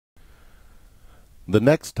The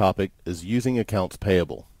next topic is using accounts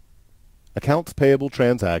payable. Accounts payable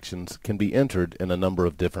transactions can be entered in a number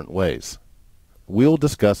of different ways. We'll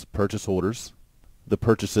discuss purchase orders, the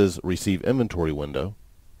purchases receive inventory window,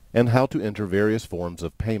 and how to enter various forms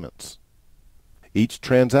of payments. Each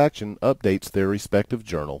transaction updates their respective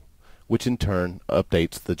journal, which in turn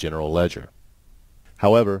updates the general ledger.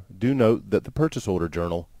 However, do note that the purchase order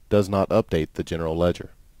journal does not update the general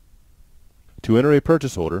ledger. To enter a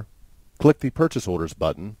purchase order, click the Purchase Orders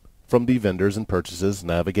button from the Vendors and Purchases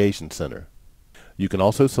Navigation Center. You can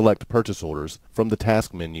also select purchase orders from the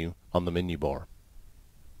task menu on the menu bar.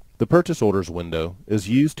 The Purchase Orders window is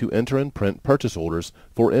used to enter and print purchase orders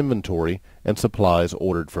for inventory and supplies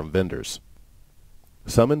ordered from vendors.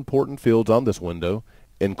 Some important fields on this window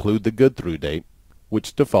include the good-through date,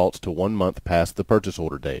 which defaults to 1 month past the purchase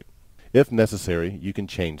order date. If necessary, you can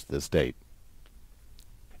change this date.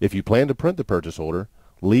 If you plan to print the purchase order,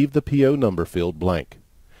 leave the PO number field blank.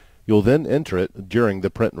 You'll then enter it during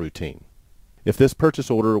the print routine. If this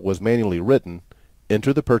purchase order was manually written,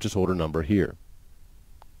 enter the purchase order number here.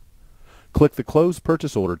 Click the Close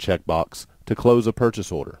Purchase Order checkbox to close a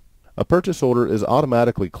purchase order. A purchase order is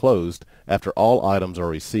automatically closed after all items are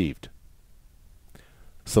received.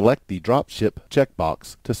 Select the Drop Ship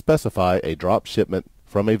checkbox to specify a drop shipment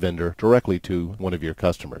from a vendor directly to one of your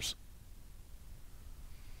customers.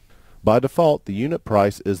 By default, the unit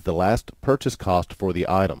price is the last purchase cost for the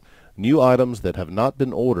item. New items that have not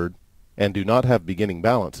been ordered and do not have beginning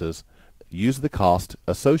balances use the cost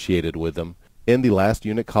associated with them in the last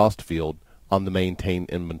unit cost field on the Maintain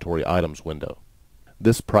Inventory Items window.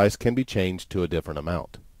 This price can be changed to a different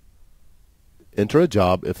amount. Enter a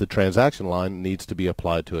job if the transaction line needs to be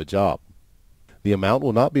applied to a job. The amount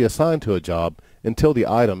will not be assigned to a job until the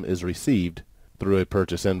item is received through a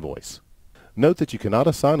purchase invoice. Note that you cannot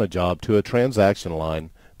assign a job to a transaction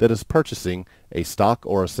line that is purchasing a stock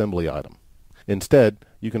or assembly item. Instead,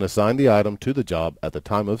 you can assign the item to the job at the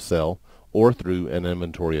time of sale or through an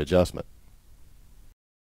inventory adjustment.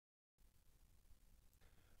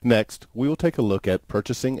 Next, we will take a look at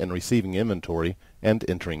purchasing and receiving inventory and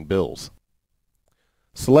entering bills.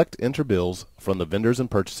 Select Enter Bills from the Vendors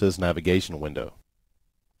and Purchases navigation window.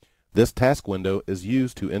 This task window is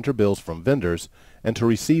used to enter bills from vendors and to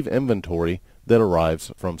receive inventory that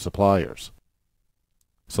arrives from suppliers.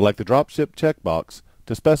 Select the Drop Ship checkbox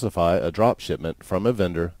to specify a drop shipment from a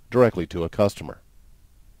vendor directly to a customer.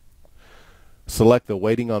 Select the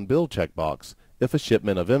Waiting on Bill checkbox if a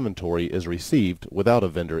shipment of inventory is received without a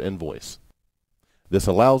vendor invoice. This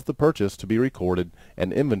allows the purchase to be recorded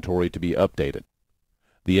and inventory to be updated.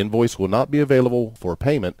 The invoice will not be available for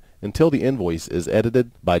payment until the invoice is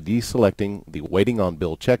edited by deselecting the Waiting on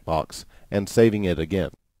Bill checkbox and saving it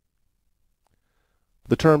again.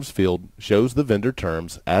 The Terms field shows the vendor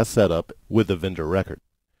terms as set up with the vendor record.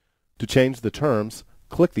 To change the terms,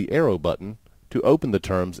 click the arrow button to open the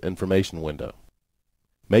Terms information window.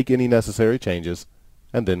 Make any necessary changes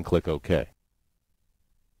and then click OK.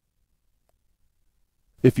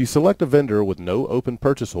 If you select a vendor with no open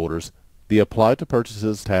purchase orders, the Apply to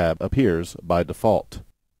Purchases tab appears by default.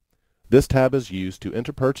 This tab is used to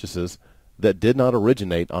enter purchases that did not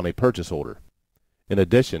originate on a purchase order. In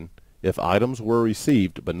addition, if items were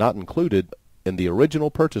received but not included in the original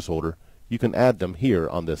purchase order, you can add them here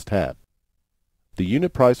on this tab. The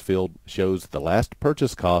Unit Price field shows the last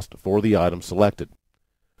purchase cost for the item selected.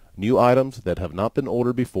 New items that have not been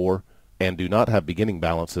ordered before and do not have beginning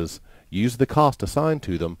balances use the cost assigned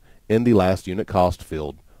to them in the last unit cost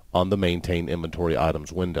field on the Maintain Inventory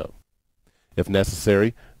Items window. If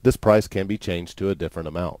necessary, this price can be changed to a different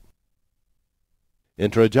amount.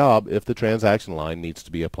 Enter a job if the transaction line needs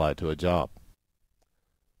to be applied to a job.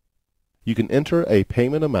 You can enter a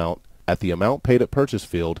payment amount at the Amount Paid at Purchase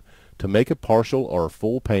field to make a partial or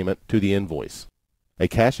full payment to the invoice. A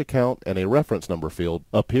cash account and a reference number field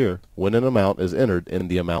appear when an amount is entered in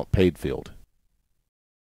the Amount Paid field.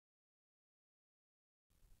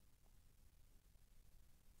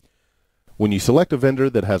 When you select a vendor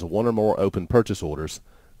that has one or more open purchase orders,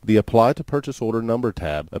 the Apply to Purchase Order Number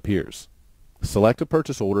tab appears. Select a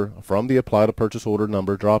purchase order from the Apply to Purchase Order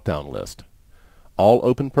Number drop-down list. All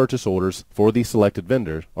open purchase orders for the selected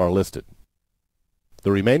vendor are listed.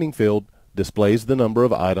 The remaining field displays the number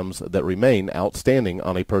of items that remain outstanding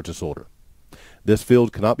on a purchase order. This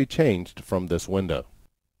field cannot be changed from this window.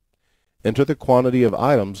 Enter the quantity of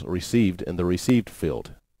items received in the Received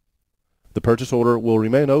field. The purchase order will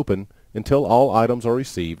remain open until all items are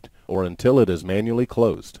received or until it is manually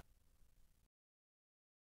closed.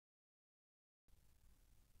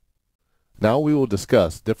 Now we will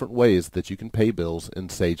discuss different ways that you can pay bills in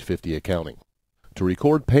Sage 50 Accounting. To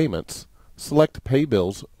record payments, select Pay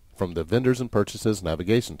Bills from the Vendors and Purchases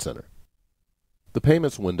Navigation Center. The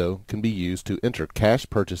Payments window can be used to enter cash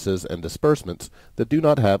purchases and disbursements that do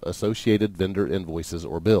not have associated vendor invoices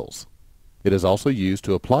or bills. It is also used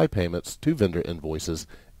to apply payments to vendor invoices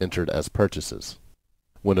entered as purchases.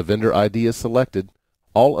 When a vendor ID is selected,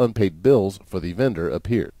 all unpaid bills for the vendor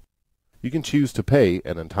appear. You can choose to pay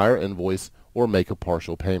an entire invoice or make a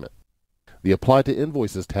partial payment. The Apply to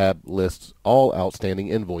Invoices tab lists all outstanding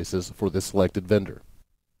invoices for the selected vendor.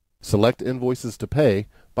 Select Invoices to Pay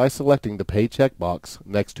by selecting the Pay checkbox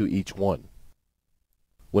next to each one.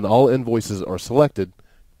 When all invoices are selected,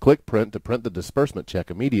 click Print to print the disbursement check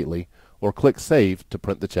immediately, or click Save to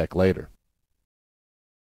print the check later.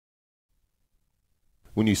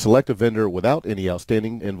 When you select a vendor without any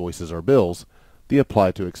outstanding invoices or bills, the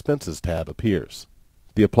Apply to Expenses tab appears.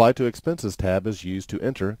 The Apply to Expenses tab is used to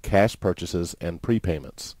enter cash purchases and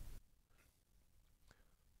prepayments.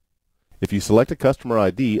 If you select a customer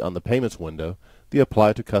ID on the Payments window, the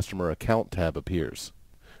Apply to Customer Account tab appears.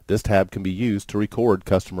 This tab can be used to record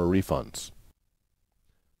customer refunds.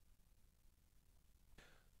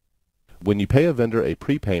 When you pay a vendor a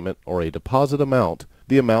prepayment or a deposit amount,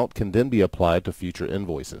 the amount can then be applied to future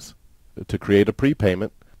invoices. To create a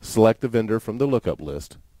prepayment, select the vendor from the lookup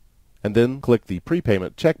list, and then click the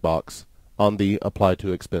Prepayment checkbox on the Apply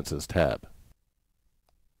to Expenses tab.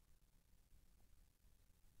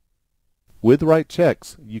 With Write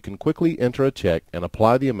Checks, you can quickly enter a check and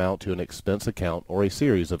apply the amount to an expense account or a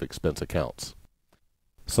series of expense accounts.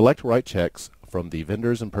 Select Write Checks from the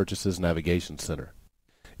Vendors and Purchases Navigation Center.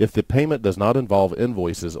 If the payment does not involve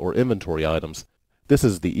invoices or inventory items, this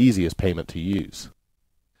is the easiest payment to use.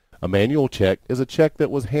 A manual check is a check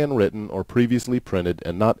that was handwritten or previously printed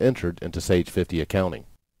and not entered into Sage 50 accounting.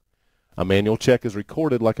 A manual check is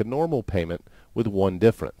recorded like a normal payment with one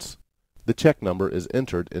difference. The check number is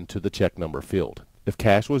entered into the check number field. If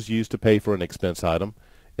cash was used to pay for an expense item,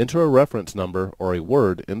 enter a reference number or a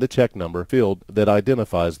word in the check number field that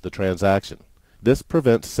identifies the transaction. This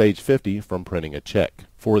prevents Sage 50 from printing a check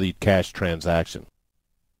for the cash transaction.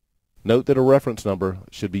 Note that a reference number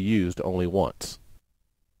should be used only once.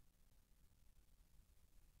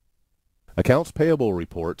 Accounts Payable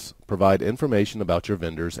reports provide information about your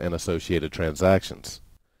vendors and associated transactions.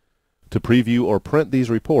 To preview or print these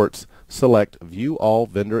reports, select View All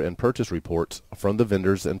Vendor and Purchase Reports from the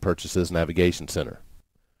Vendors and Purchases Navigation Center,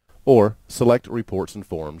 or select Reports and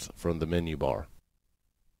Forms from the menu bar.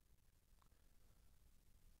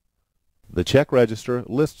 The check register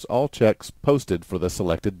lists all checks posted for the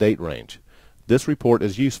selected date range. This report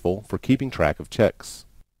is useful for keeping track of checks.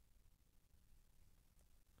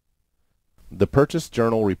 The Purchase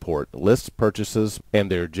Journal report lists purchases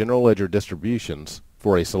and their general ledger distributions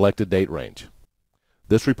for a selected date range.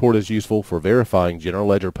 This report is useful for verifying general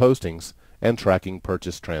ledger postings and tracking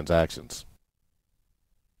purchase transactions.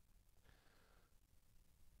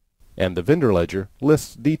 And the Vendor Ledger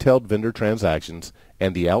lists detailed vendor transactions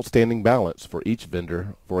and the outstanding balance for each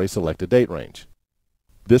vendor for a selected date range.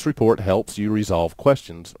 This report helps you resolve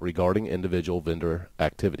questions regarding individual vendor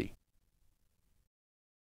activity.